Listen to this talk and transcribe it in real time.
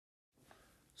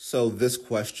So this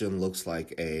question looks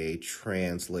like a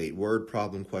translate word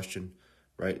problem question,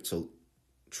 right? So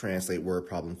translate word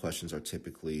problem questions are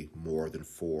typically more than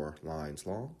 4 lines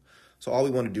long. So all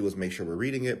we want to do is make sure we're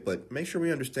reading it, but make sure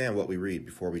we understand what we read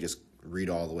before we just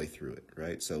read all the way through it,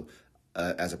 right? So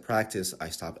as a practice, I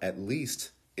stop at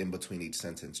least in between each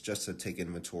sentence just to take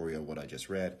inventory of what I just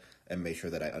read and make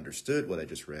sure that I understood what I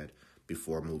just read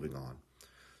before moving on.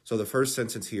 So the first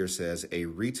sentence here says a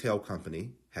retail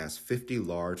company has 50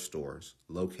 large stores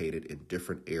located in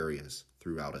different areas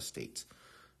throughout a state.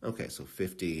 Okay, so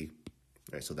 50,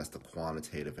 right, so that's the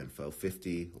quantitative info,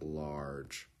 50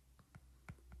 large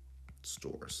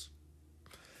stores.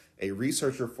 A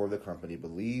researcher for the company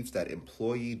believes that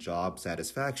employee job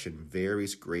satisfaction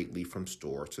varies greatly from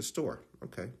store to store.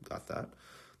 Okay, got that.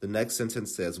 The next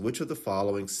sentence says, which of the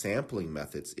following sampling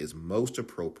methods is most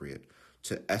appropriate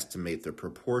to estimate the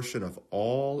proportion of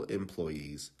all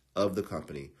employees of the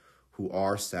company who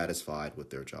are satisfied with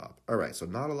their job? All right, so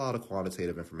not a lot of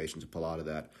quantitative information to pull out of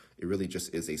that. It really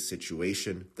just is a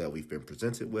situation that we've been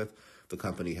presented with. The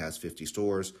company has 50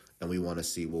 stores, and we want to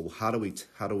see, well, how do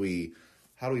we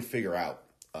figure out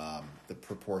the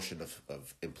proportion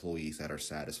of employees that are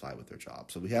satisfied with their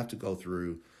job? So we have to go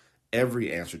through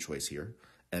every answer choice here,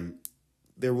 and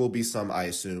there will be some, I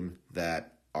assume, that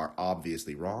are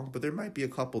obviously wrong, but there might be a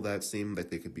couple that seem like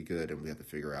they could be good, and we have to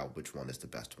figure out which one is the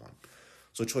best one.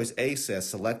 So choice A says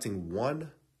selecting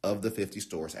one of the 50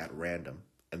 stores at random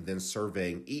and then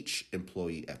surveying each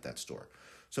employee at that store.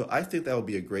 So I think that would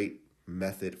be a great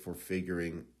method for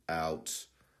figuring out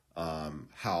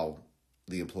how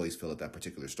the employees feel at that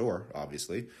particular store,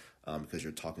 obviously, because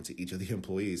you're talking to each of the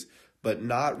employees, but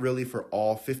not really for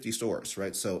all 50 stores,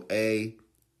 right? So A,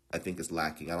 I think is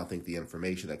lacking. I don't think the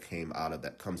information that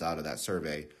comes out of that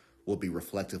survey will be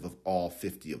reflective of all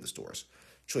 50 of the stores.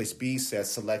 Choice B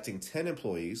says selecting 10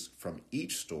 employees from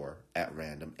each store at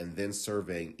random and then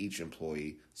surveying each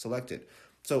employee selected.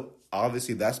 So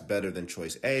obviously that's better than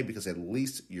choice A because at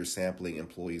least you're sampling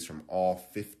employees from all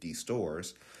 50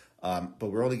 stores. But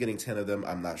we're only getting 10 of them.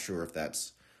 I'm not sure if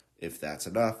that's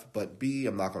enough. But B,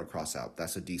 I'm not going to cross out.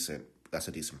 That's a decent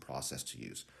process to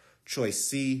use. Choice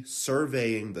C,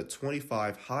 surveying the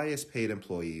 25 highest paid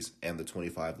employees and the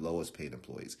 25 lowest paid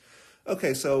employees.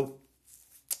 Okay, so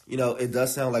it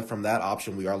does sound like from that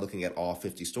option we are looking at all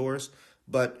 50 stores,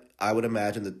 but I would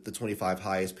imagine that the 25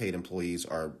 highest paid employees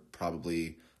are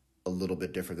probably a little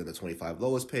bit different than the 25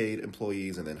 lowest paid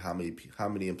employees, and then how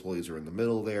many employees are in the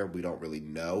middle there. We don't really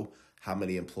know how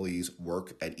many employees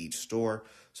work at each store.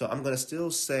 So I'm going to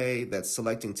still say that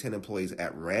selecting 10 employees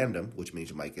at random, which means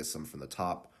you might get some from the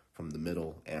top, from the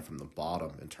middle, and from the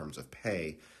bottom in terms of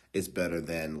pay, is better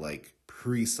than like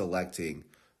pre-selecting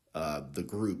the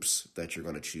groups that you're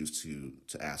going to choose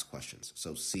to ask questions.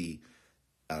 So C,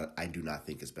 I do not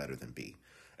think is better than B.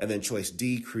 And then choice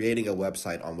D, creating a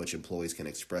website on which employees can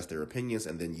express their opinions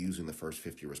and then using the first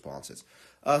 50 responses.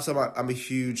 I'm a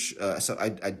huge,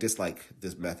 I dislike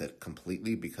this method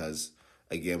completely because,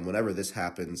 again, whenever this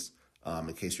happens,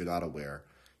 in case you're not aware,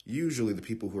 usually the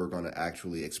people who are going to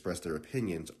actually express their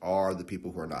opinions are the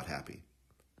people who are not happy,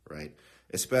 right?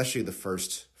 Especially the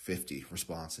first 50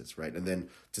 responses, right? And then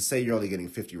to say you're only getting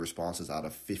 50 responses out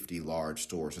of 50 large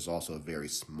stores is also a very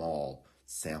small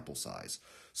sample size.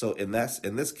 So in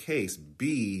this case,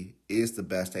 B is the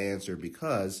best answer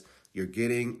because you're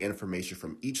getting information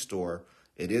from each store.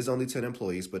 It is only 10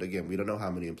 employees, but again, we don't know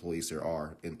how many employees there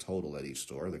are in total at each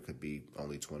store. There could be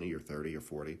only 20 or 30 or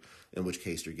 40, in which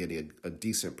case you're getting a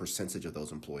decent percentage of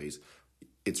those employees.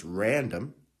 It's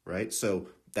random, right? So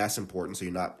that's important. So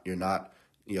you're not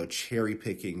cherry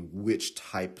picking which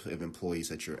type of employees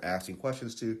that you're asking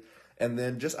questions to. And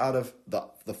then just out of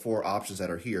the 4 options that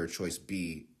are here, choice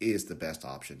B is the best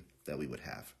option that we would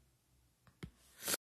have.